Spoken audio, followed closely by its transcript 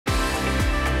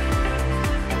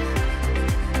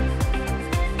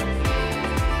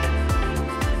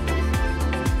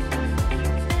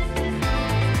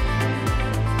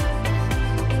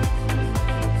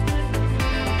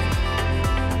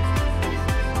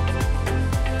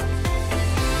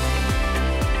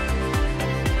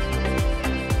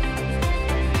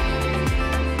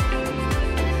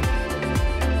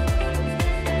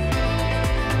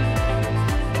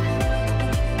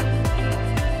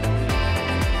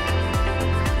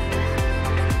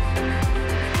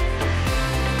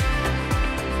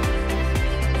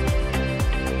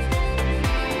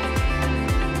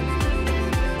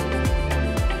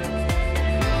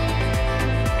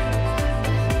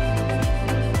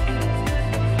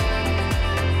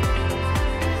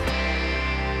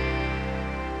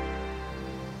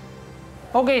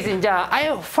Okay,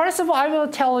 so first of all, I will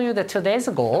tell you today's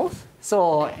goals.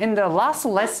 So in the last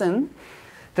lesson,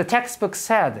 the textbook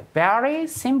said berry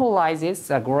symbolizes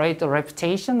the great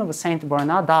reputation of Saint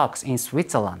Bernard dogs in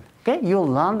Switzerland. Okay, you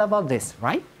learned about this,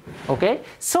 right? Okay,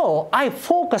 so I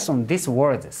focus on this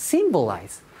word,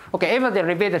 symbolize. Okay, everybody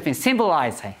repeat the thing,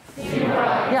 symbolize.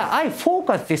 Symbolize. Yeah, I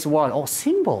focus this word,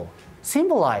 symbol,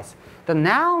 symbolize. The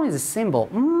noun is symbol.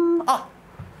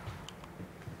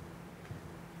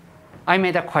 I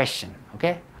made a question,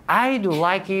 okay? I'd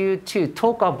like you to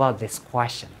talk about this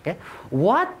question, okay?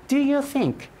 What do you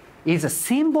think is a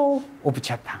symbol of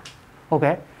Japan?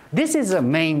 Okay? This is the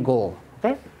main goal,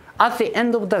 okay? At the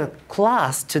end of the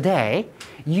class today,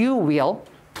 you will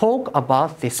talk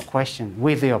about this question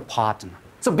with your partner.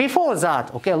 So before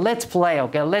that, okay, let's play,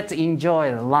 okay? Let's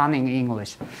enjoy learning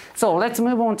English. So let's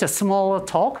move on to small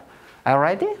talk. Are you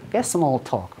ready? Okay, small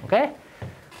talk, okay?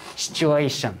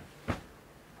 Situation.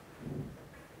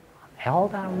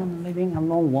 Elder woman living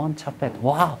alone, wants a pet.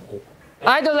 Wow.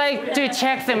 I'd like to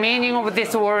check the meaning of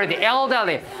this word,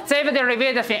 elderly. So everybody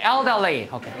repeat the thing, elderly.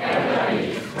 Okay.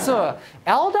 Elderly. So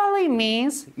elderly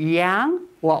means young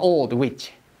or old,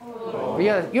 which? Old.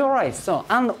 Yeah, you're right. So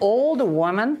an old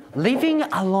woman living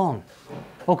alone.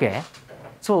 Okay.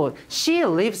 So she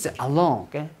lives alone,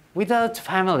 okay? Without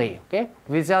family, okay?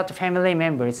 Without family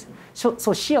members. So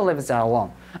she lives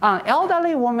alone. An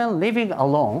elderly woman living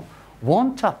alone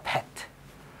want a pet.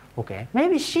 Okay,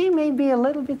 maybe she may be a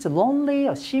little bit lonely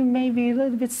or she may be a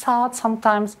little bit sad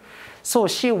sometimes. So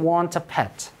she wants a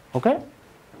pet. Okay?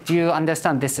 Do you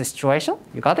understand this situation?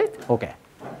 You got it? Okay.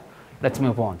 Let's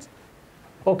move on.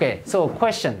 Okay, so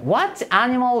question. What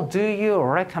animal do you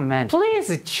recommend?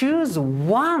 Please choose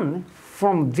one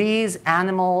from these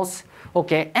animals.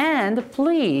 Okay, and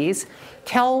please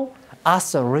tell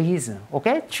us a reason.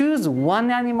 Okay, choose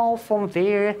one animal from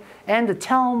there and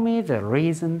tell me the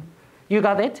reason. You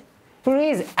got it?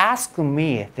 Please ask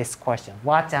me this question.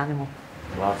 What animal?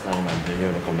 What animal do you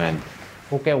recommend?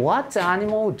 Okay, what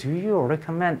animal do you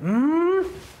recommend?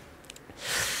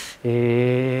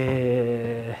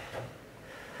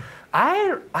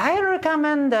 I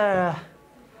recommend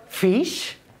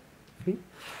fish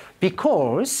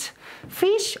because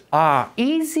fish are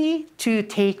easy to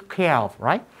take care of,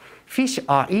 right? Fish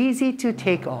are easy to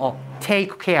take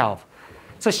care of.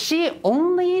 So she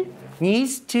only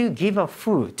needs to give her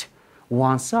food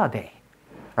once a day,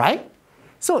 right?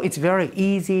 So it's very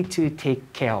easy to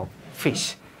take care of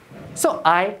fish. So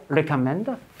I recommend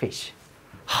the fish.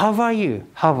 How about you?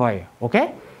 How about you?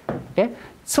 Okay? Okay?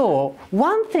 So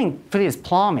one thing, please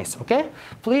promise, okay?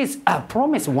 Please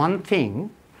promise one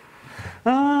thing.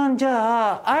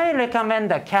 I recommend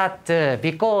the cat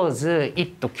because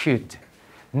it's cute.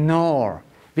 No,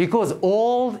 because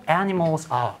all animals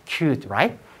are cute,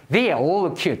 right? They are all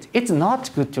cute. It's not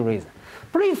good reason.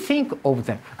 Please think of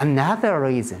them another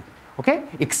reason, okay?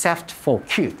 Except for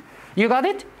cute. You got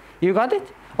it? You got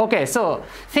it? Okay, so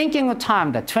thinking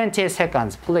time, the 20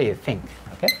 seconds, please think,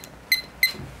 okay?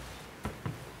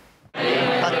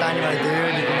 What animal do you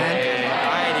recommend?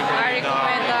 I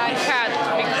recommend a cat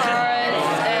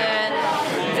because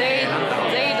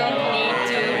they don't need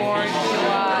to work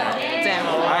them.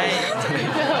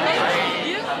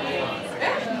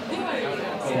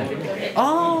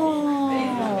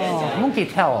 Oh, monkey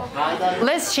tail.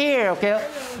 Let's share, okay?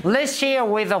 Let's share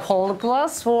with the whole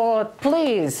class. For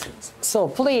please, so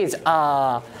please,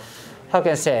 how can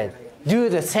I say it? Do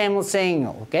the same thing,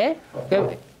 okay?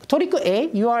 Okay. Torik A,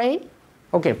 you are A?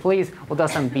 Okay, please,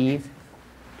 Oda-san, B.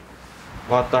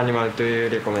 What animal do you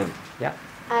recommend? Yeah.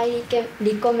 I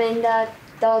recommend a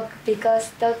dog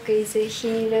because dog is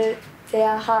heal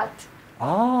their heart.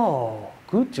 Oh,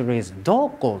 good reason.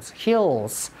 Dog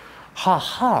heals her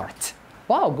heart.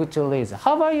 Wow, good reason.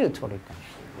 How about you, Torik?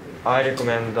 I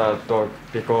recommend a dog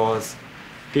because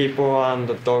people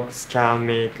and dogs can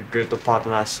make good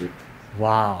partnership.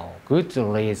 Wow, good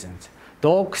reasons.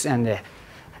 Dogs and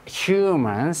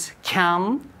humans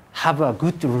can have a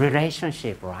good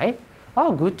relationship, right?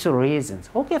 Oh, good reasons.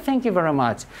 Okay, thank you very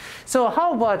much. So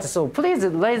how about, so please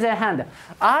raise your hand.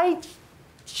 I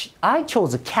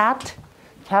chose cat.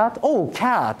 Cat? Oh,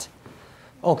 cat.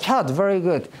 Oh, cat, very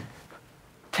good.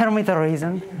 Tell me the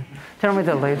reason. Tell me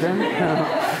the reason.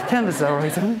 Tell me the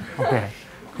reason. Okay,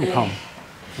 come.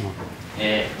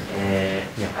 I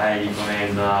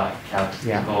recommend a cat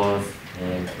because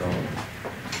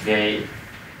they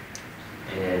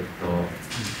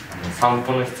散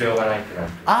歩の必要がないって感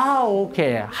じ。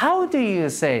Okay. How do you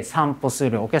say 散歩す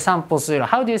る? Okay, 散歩する.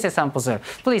 How do you say 散歩する?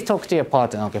 Please talk to your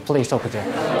partner. Okay, please talk to your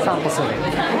散歩する.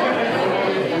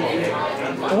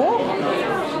 Oh?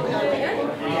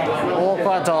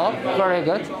 Awkward talk. very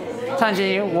good. 単純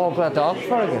に walk a dog,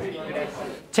 very good.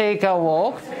 Take a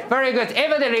walk, very good.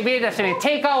 Everybody repeat after me.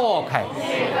 Take a walk. はい。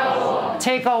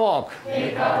Take a walk.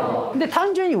 で、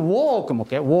単純に walk も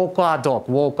OK。walk a dog,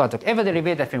 walk a dog. Everybody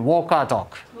repeat after me. Walk a dog.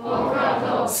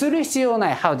 する必要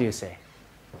ない。How do you say?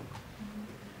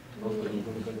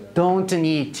 Don't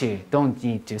need to. Don't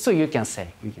need to. So you can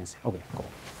say. You can say. Okay, go.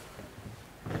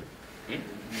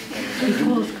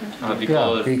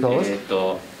 Because because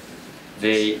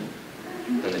they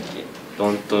なんだっけ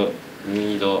don't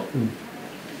need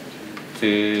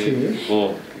to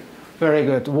walk. Very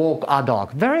good. Walk a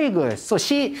dog. Very good. So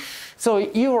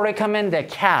you recommend the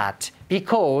cat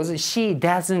because she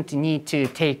doesn't need to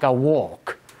take a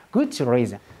walk. Good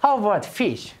reason. How about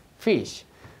fish? Fish.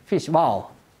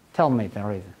 Wow. Tell me the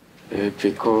reason.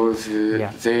 Because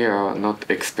they are not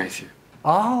expensive.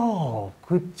 Oh,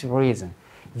 good reason.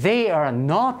 They are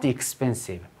not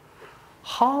expensive.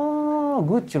 How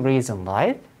good reason,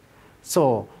 right?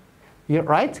 So, you're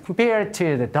right. Compared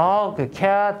to the dog,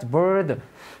 cat, bird,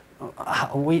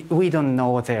 we don't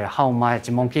know how much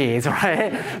monkey is,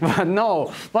 right? But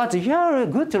no. But here,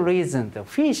 good reason. The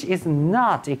fish is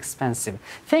not expensive.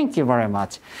 Thank you very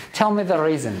much. Tell me the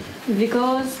reason.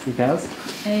 Because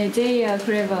they are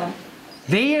clever.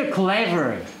 They are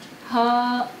clever.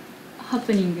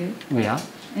 Happening. Yeah.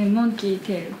 Monkey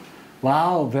tail.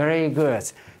 Wow, very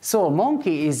good. So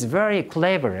monkey is very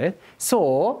clever.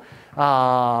 So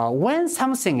when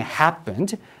something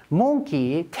happened,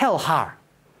 monkey tell her.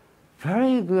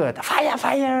 Very good. Fire,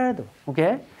 fire.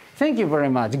 Okay. Thank you very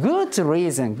much. Good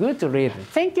reason. Good reason.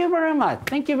 Thank you very much.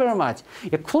 Thank you very much.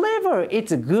 Yeah, clever.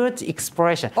 It's a good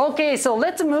expression. Okay. So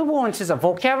let's move on to the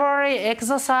vocabulary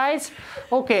exercise.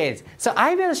 Okay. So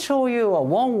I will show you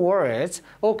one word.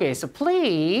 Okay. So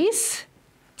please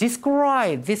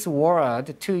describe this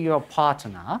word to your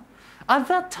partner. At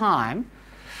that time,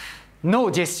 no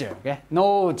gesture, okay?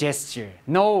 No gesture,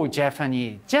 no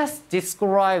Japanese. Just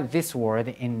describe this word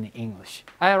in English.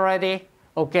 Are you ready?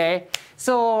 Okay.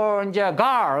 So,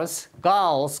 girls,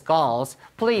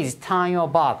 please turn your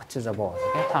back to the board.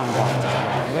 Okay, turn back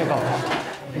to the board.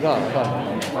 Go.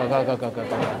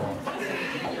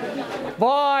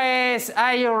 Boys,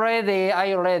 are you ready? Are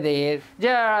you ready?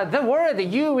 The word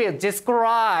you will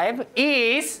describe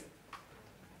is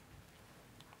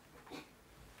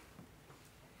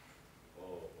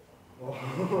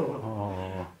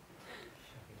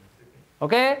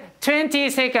Okay, 20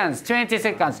 seconds. So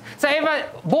everybody,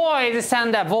 boys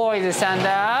stand up. Go.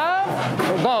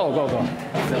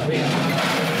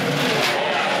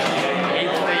 い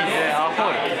つアホー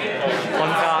ルコン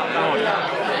ザモール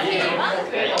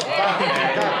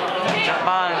ジャパ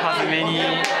ンハズメニー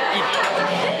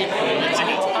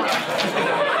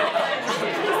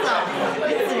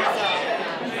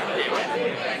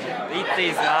It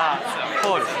is a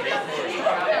hall.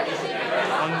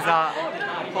 On the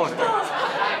hall.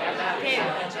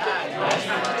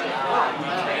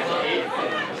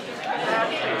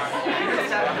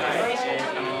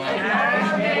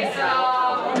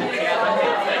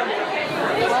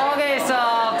 Okay, so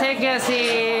take a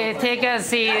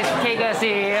seat.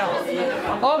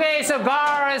 Okay, so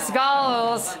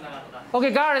girls.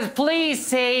 Okay, girls, please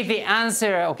say the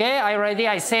answer. Okay, are you ready?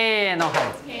 I say no.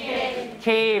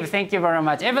 Cave. Thank you very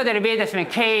much. Everybody repeat after me.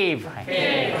 Cave.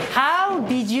 How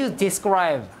did you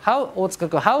describe? How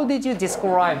did you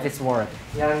describe this word?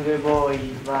 Young boy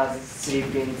was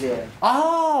sleeping there.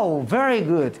 Oh, very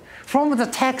good. From the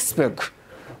textbook.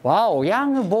 Wow,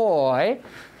 young boy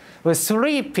was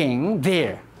sleeping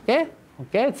there.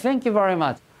 Okay. Thank you very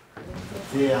much.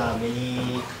 There are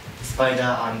many spider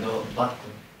and bat.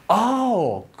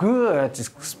 Oh, good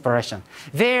expression.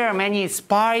 There are many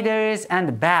spiders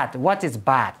and bat. What is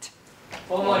bat?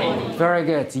 Very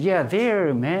good. Yeah, there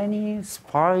are many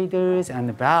spiders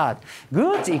and bat.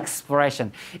 Good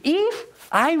expression. If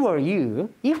I were you,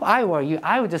 I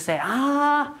would say,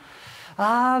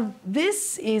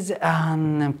 this is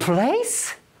a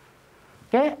place.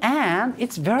 Okay, and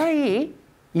it's very,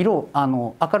 明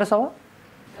るさは?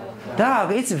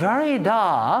 Dark. It's very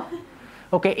dark.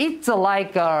 Okay, it's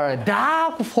like a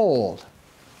dark hole.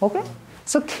 Okay,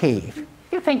 so cave.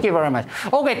 Yeah, thank you very much.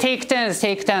 Okay, take turns.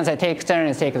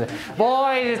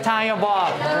 Boys, turn your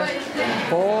back.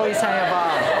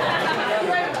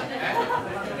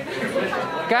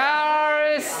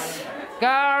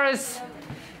 Girls,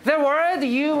 the word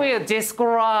you will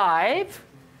describe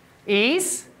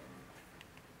is.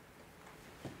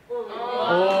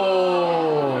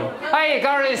 Oh. Hey,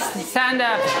 girls, stand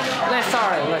up. Let's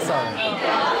start.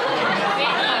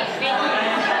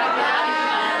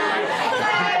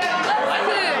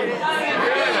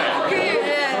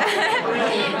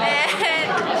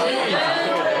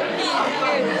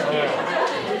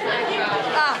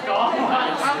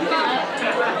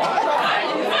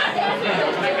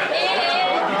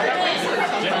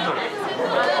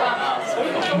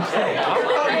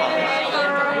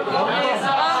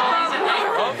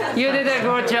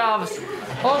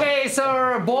 Okay,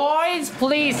 so boys,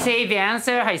 please say the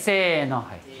answer. はい、せーの。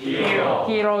Hero.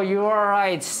 Hero, you are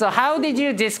right. So how did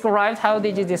you describe? How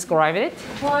did you describe it?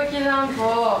 For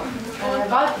example,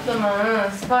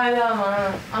 Batman,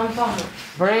 Spider-Man, Ant-Man.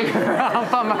 Very good,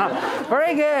 Ant-Man.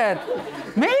 Very good.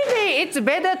 Maybe it's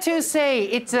better to say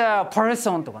it's a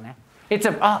person とかね。It's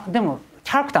a でも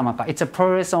キャラクターもか。It's a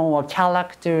person or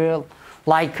character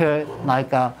like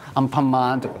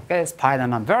Ant-Man とか、okay?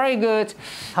 Spider-Man. Very good.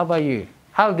 How about you?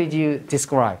 How did you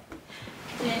describe?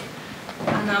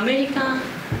 American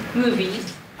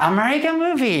movies. American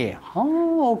movie.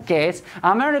 Oh, okay.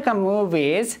 American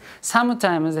movies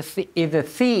sometimes is a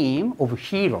theme of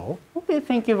hero. Okay,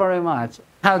 thank you very much.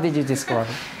 How did you describe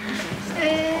it?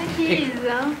 He is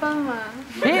Ant-Man.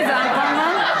 He's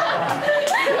Ant-Man?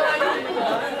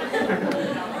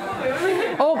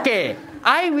 Okay,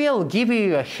 I will give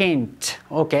you a hint.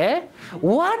 Okay,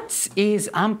 what is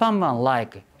Ant-Man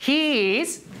like?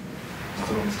 He's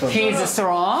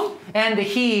strong and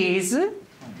he's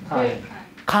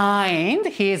kind.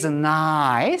 He's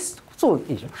nice. So,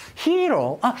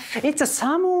 hero. It's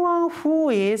someone who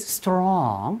is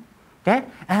strong, okay,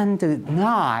 and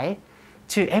nice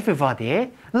to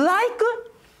everybody, like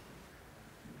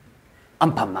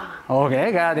Ant-Man.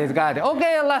 Okay, got it.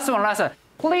 Okay, last one.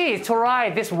 Please try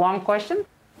this one question.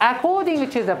 According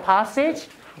to the passage,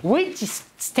 which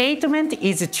statement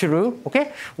is true?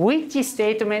 Okay, which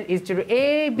statement is true?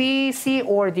 A, B, C,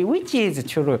 or D? Which is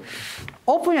true?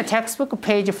 Open your textbook,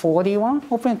 page 41.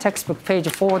 Open your textbook, page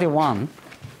 41.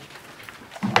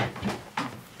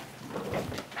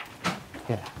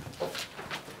 Yeah.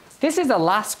 This is the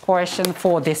last question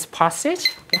for this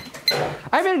passage. Okay.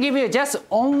 I will give you just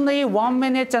only 1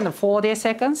 minute and 40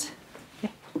 seconds.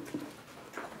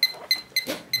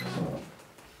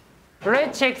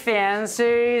 Let's check the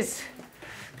answers.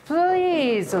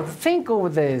 Please think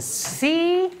of this.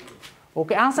 C.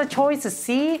 Okay, answer choice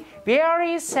C.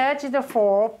 Very searched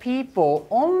for people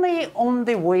only on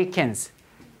the weekends.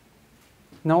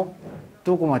 No?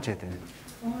 どこ間違えてる?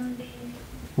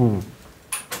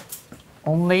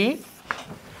 Only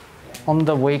on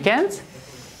the weekends?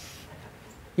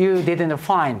 You didn't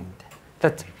find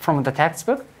that from the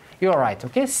textbook? You're right,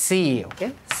 okay? C,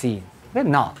 okay? C. Okay,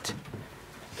 not.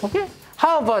 Okay?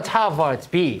 How about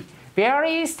B?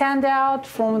 Very stand out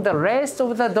from the rest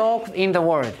of the dogs in the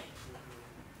world.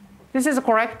 This is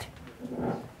correct?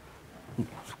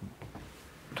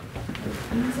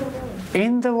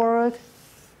 In the world?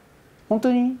 本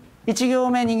当に? 1行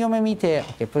目、2行目見て.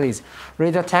 Okay, please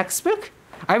read the textbook.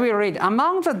 I will read.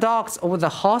 Among the dogs of the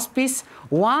hospice,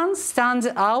 one stands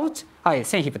out. はい、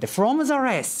線引っ張って from the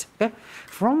rest. Okay?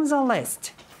 From the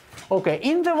rest. Okay,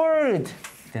 in the world.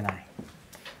 出ない.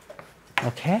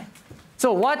 Okay?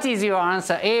 So what is your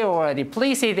answer? A or D?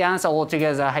 Please say the answer all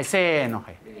together. はい、せーの。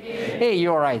はい。A,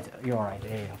 you're right. You're right.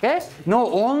 A, okay? No,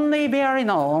 only very,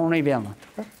 no, only very not.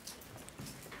 Okay?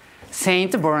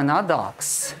 Saint Bernard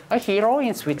dogs, a hero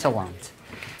in Switzerland.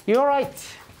 You're right.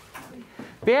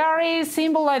 Very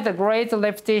symbolize the great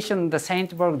reputation of the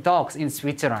Saint Bernard dogs in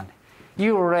Switzerland.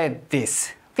 You read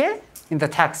this, okay? In the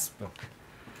textbook.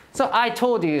 So I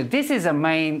told you this is the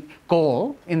main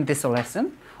goal in this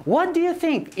lesson. What do you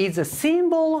think is a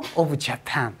symbol of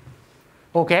Japan?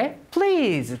 Okay?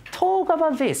 Please talk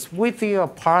about this with your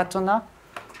partner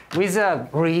with a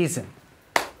reason.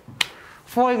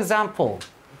 For example,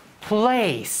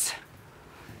 place,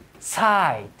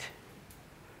 site.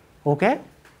 Okay?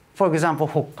 For example,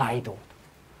 Hokkaido.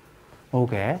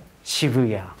 Okay?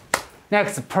 Shibuya.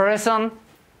 Next, person,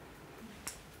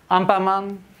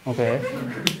 Ant-Man. Okay?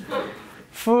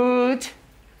 Food,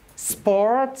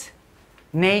 sport,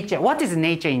 nature. What is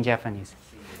nature in Japanese?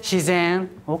 Shizen.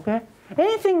 Okay?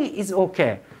 Anything is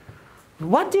okay.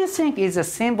 What do you think is a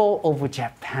symbol of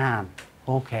Japan?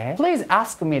 Okay? Please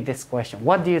ask me this question.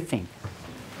 What do you think?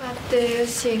 What do you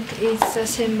think is the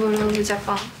symbol of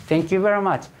Japan? Thank you very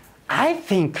much. I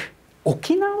think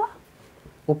Okinawa.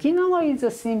 Okinawa is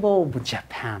a symbol of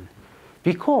Japan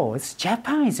because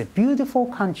Japan is a beautiful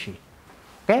country.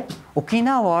 Okay?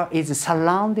 Okinawa is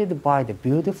surrounded by the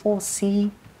beautiful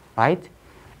sea, right?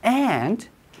 And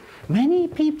many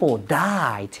people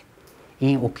died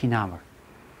in Okinawa.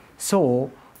 So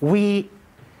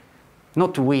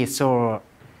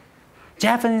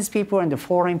Japanese people and the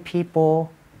foreign people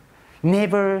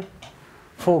never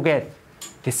forget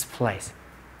this place.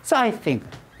 So I think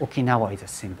Okinawa is a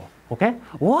symbol. Okay?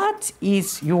 What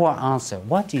is your answer?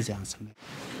 What is your answer?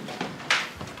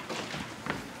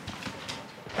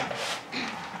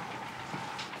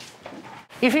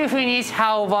 If you finish,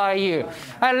 how about you?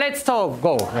 Let's talk.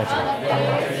 Go. Let's go.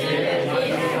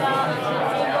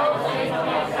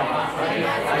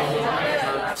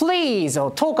 please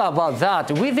talk about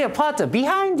that with your partner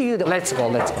behind you. Let's go,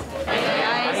 let's go.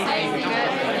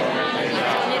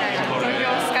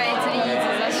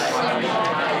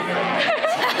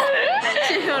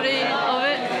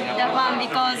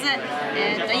 Because it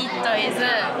is the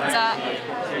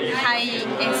highest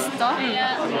of the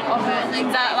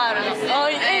world.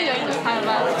 How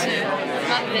about you?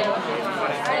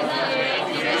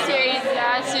 This is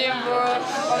the symbol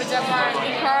of Japan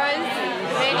because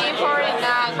many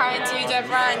foreigners come to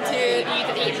Japan to eat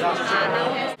it.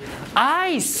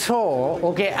 I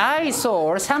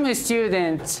saw some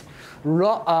students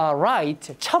write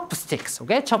chopsticks,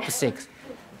 okay, chopsticks.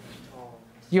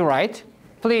 You right?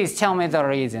 Please tell me the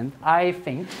reason. I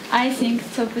think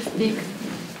chopstick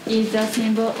is a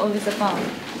symbol of Japan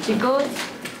because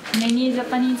many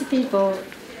Japanese people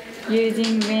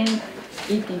using when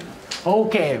eating.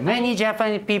 Okay, many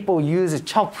Japanese people use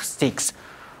chopsticks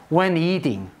when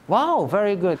eating. Wow,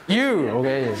 very good. You,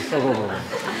 okay. Go, go, go.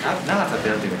 長さって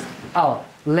なんて言うんですか？ Oh,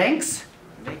 lengths?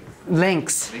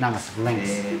 Lengths. 長さ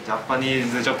lengths.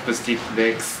 Japanese chopstick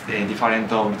legs,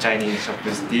 different of Chinese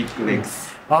chopstick legs.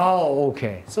 Oh,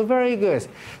 okay. So very good.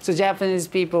 So Japanese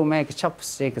people make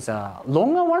chopsticks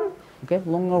longer one. Okay,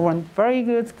 longer one. Very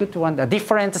good, good one. A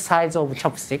different size of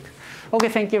chopstick. Okay,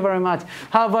 thank you very much.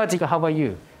 How about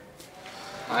you?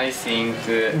 I think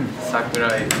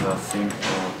Sakura is the symbol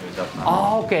of Japan.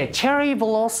 Oh, okay, cherry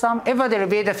blossom. Everybody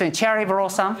repeat the thing. Cherry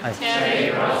blossom.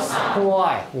 Cherry blossom.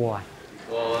 Why?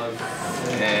 Because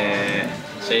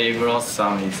cherry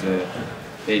blossom is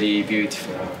very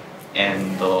beautiful,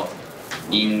 and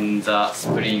in the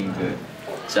spring,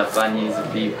 Japanese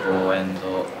people and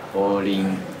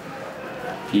foreign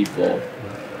people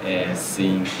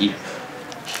see it.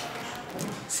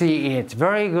 See it.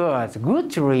 Very good.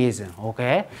 Good reason.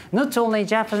 Okay. Not only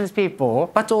Japanese people,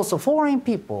 but also foreign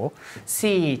people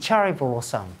see cherry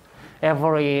blossom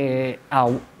every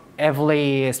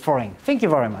spring. Thank you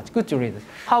very much. Good reason.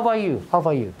 How about you?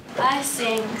 I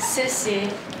think sushi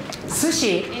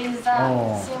Sushi. is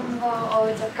the symbol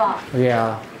of Japan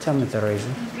Yeah. Tell me the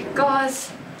reason.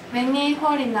 because many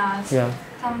foreigners Yeah.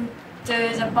 come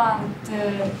to Japan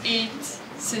to eat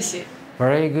sushi.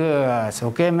 Very good.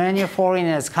 Okay, many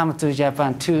foreigners come to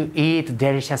Japan to eat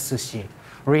delicious sushi,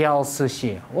 real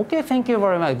sushi. Okay, thank you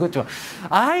very much. Good one.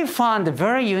 I found a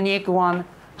very unique one.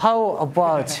 How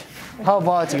about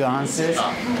your answers?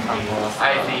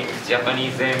 I think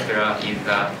Japanese emperor is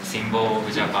the symbol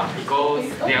of Japan because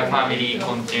their family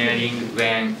continuing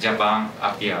when Japan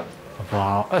appeared.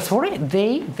 Wow. Sorry,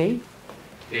 their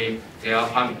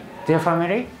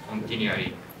family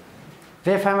continually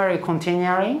Their family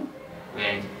continuing.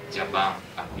 when Japan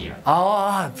appeared.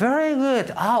 Oh, very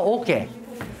good. Okay.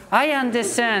 I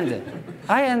understand.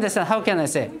 How can I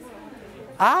say?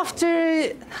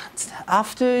 After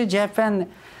Japan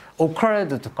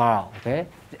occurred, okay.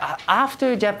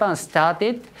 After Japan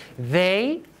started,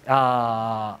 they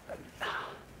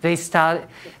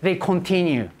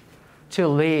continue to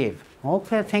live.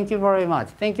 Okay. Thank you very much.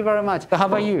 How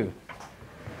about you?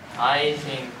 I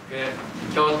think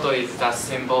Kyoto is the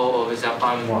symbol of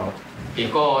Japan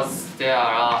because there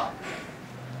are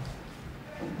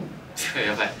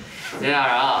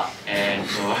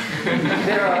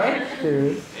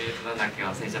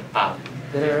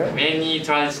many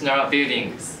traditional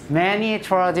buildings. Many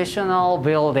traditional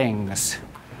buildings,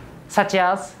 such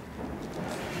as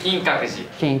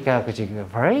Kinkakuji.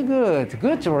 Very good.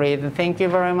 Good read. Thank you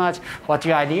very much. What's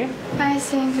your idea? I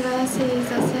think rice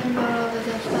is a symbol of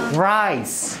Japan.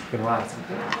 Rice. Good rice.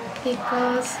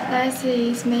 Because rice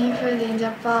is main food in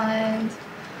Japan and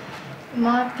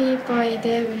more people eat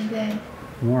every day.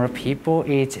 More people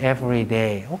eat every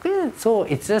day. Okay, so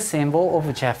it's a symbol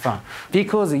of Japan.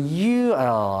 Because you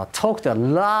talked a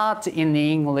lot in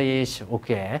English,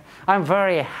 okay? I'm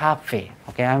very happy,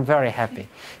 okay?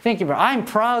 Thank you very much. I'm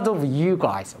proud of you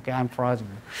guys, okay?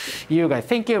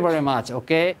 Thank you very much,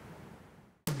 okay?